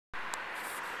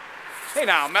Hey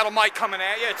now, Metal Mike coming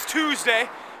at you. It's Tuesday,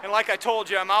 and like I told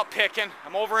you, I'm out picking.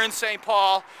 I'm over in St.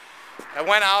 Paul. I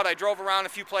went out, I drove around a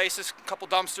few places, a couple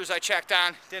dumpsters I checked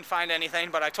on, didn't find anything,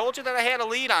 but I told you that I had a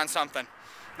lead on something.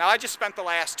 Now I just spent the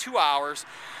last 2 hours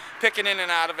picking in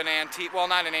and out of an antique, well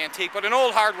not an antique, but an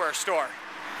old hardware store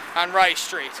on Rice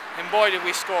Street, and boy did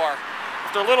we score.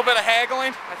 After a little bit of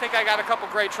haggling, I think I got a couple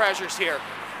great treasures here.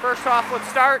 First off, let's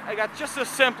start, I got just a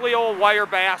simply old wire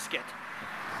basket.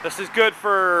 This is good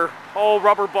for old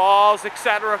rubber balls,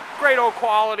 etc. Great old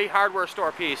quality hardware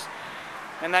store piece.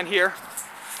 And then here,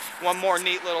 one more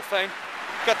neat little thing.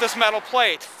 Got this metal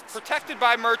plate, protected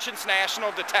by Merchants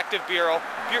National Detective Bureau,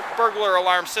 burglar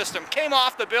alarm system. Came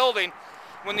off the building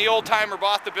when the old timer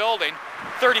bought the building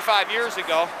 35 years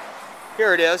ago.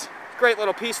 Here it is, great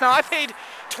little piece. Now I paid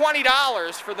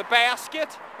 $20 for the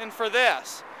basket and for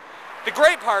this. The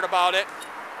great part about it,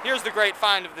 here's the great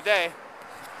find of the day.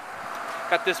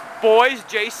 Got this boy's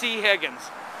J.C. Higgins.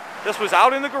 This was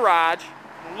out in the garage.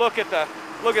 Look at the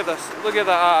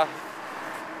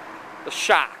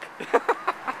shock.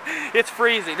 It's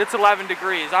freezing. It's 11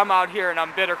 degrees. I'm out here and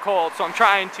I'm bitter cold, so I'm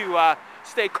trying to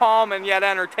stay calm and yet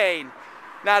entertained.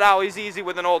 Not always easy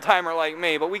with an old timer like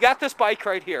me, but we got this bike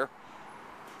right here.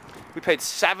 We paid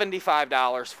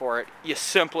 $75 for it. You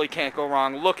simply can't go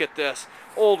wrong. Look at this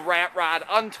old rat rod,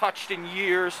 untouched in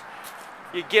years.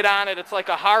 You get on it, it's like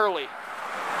a Harley.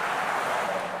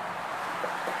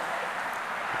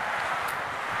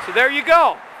 So there you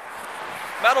go.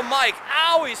 Metal Mike,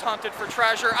 always hunted for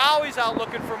treasure, always out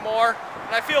looking for more,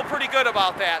 and I feel pretty good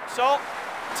about that. So,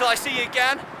 until I see you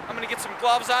again, I'm going to get some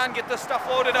gloves on, get this stuff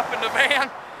loaded up in the van,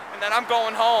 and then I'm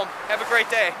going home. Have a great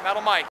day. Metal Mike.